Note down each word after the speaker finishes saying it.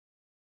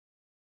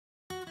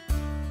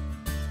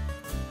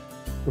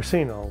We're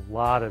seeing a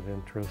lot of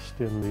interest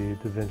in the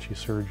Da Vinci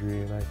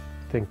surgery, and I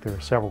think there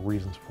are several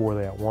reasons for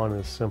that. One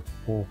is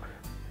simple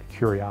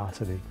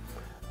curiosity.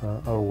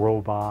 A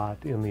robot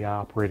in the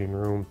operating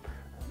room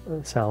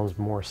sounds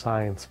more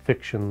science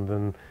fiction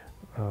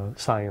than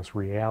science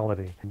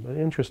reality. But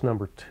interest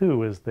number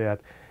two is that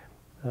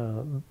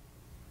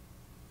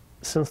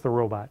since the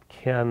robot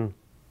can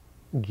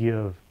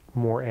give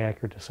more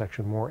accurate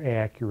dissection, more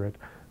accurate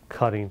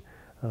cutting,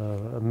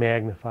 a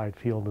magnified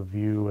field of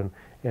view,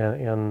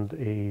 and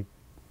a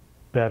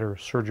better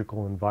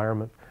surgical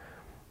environment,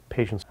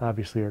 patients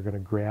obviously are going to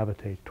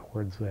gravitate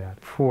towards that.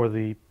 For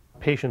the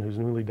patient who's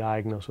newly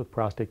diagnosed with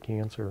prostate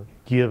cancer,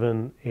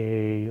 given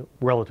a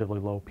relatively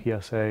low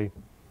PSA,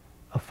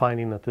 a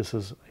finding that this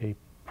is a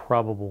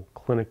probable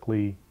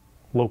clinically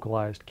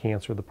localized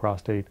cancer of the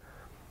prostate,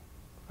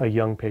 a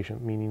young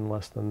patient, meaning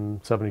less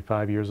than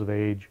 75 years of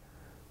age,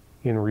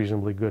 in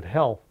reasonably good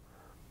health,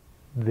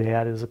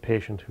 that is a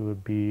patient who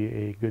would be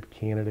a good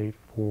candidate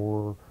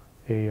for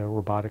a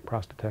robotic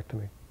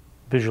prostatectomy.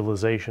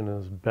 Visualization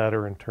is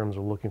better in terms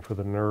of looking for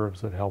the nerves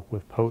that help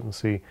with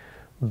potency,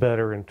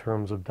 better in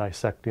terms of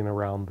dissecting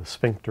around the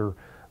sphincter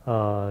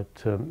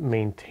to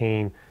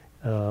maintain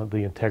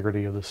the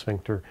integrity of the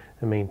sphincter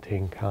and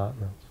maintain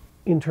continence.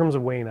 In terms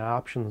of weighing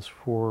options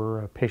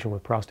for a patient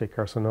with prostate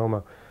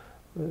carcinoma,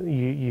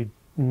 you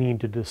need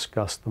to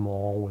discuss them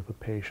all with the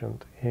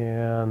patient,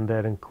 and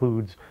that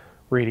includes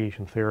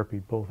radiation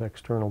therapy, both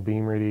external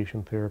beam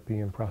radiation therapy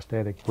and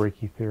prostatic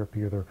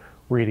brachytherapy, or the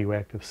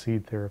radioactive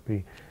seed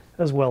therapy,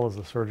 as well as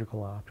the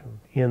surgical option.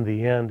 In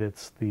the end,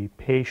 it's the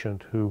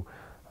patient who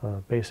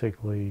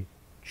basically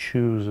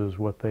chooses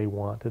what they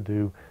want to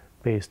do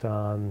based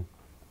on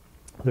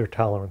their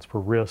tolerance for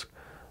risk,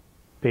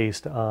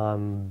 based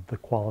on the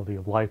quality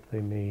of life they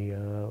may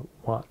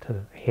want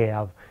to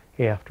have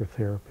after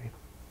therapy.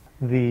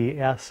 The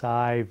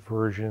SI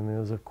version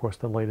is, of course,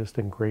 the latest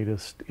and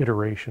greatest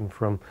iteration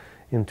from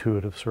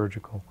Intuitive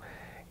Surgical.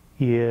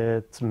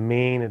 Its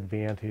main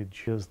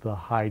advantage is the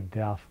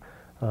high-def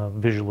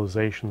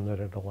visualization that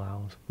it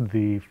allows.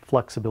 The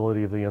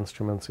flexibility of the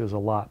instruments is a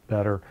lot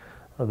better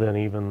than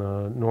even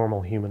the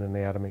normal human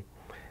anatomy,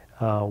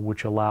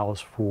 which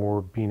allows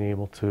for being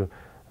able to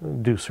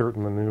do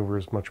certain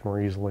maneuvers much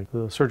more easily.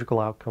 The surgical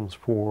outcomes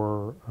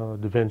for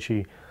Da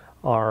Vinci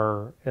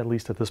are, at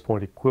least at this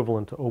point,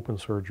 equivalent to open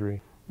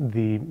surgery.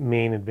 The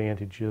main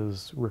advantage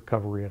is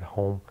recovery at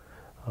home.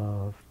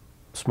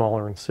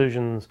 Smaller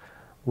incisions,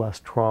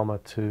 less trauma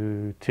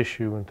to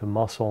tissue and to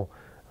muscle,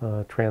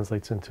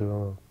 translates into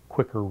a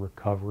quicker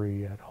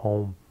recovery at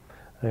home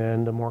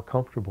and a more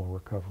comfortable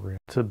recovery.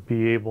 To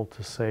be able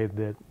to say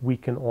that we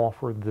can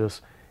offer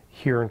this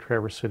here in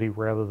Traverse City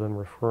rather than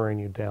referring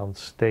you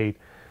downstate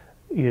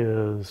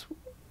is,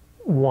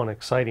 one,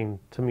 exciting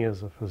to me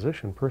as a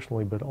physician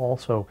personally, but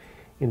also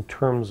in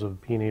terms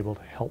of being able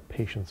to help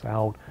patients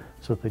out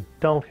so that they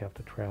don't have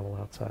to travel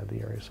outside the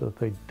area, so that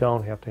they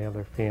don't have to have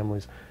their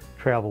families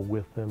travel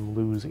with them,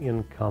 lose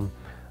income,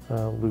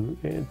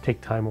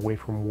 take time away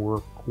from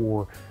work,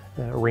 or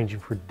arranging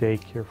for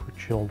daycare for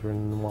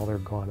children while they're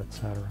gone,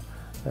 etc.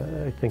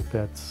 I think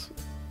that's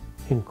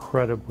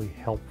incredibly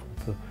helpful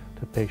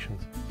to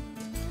patients.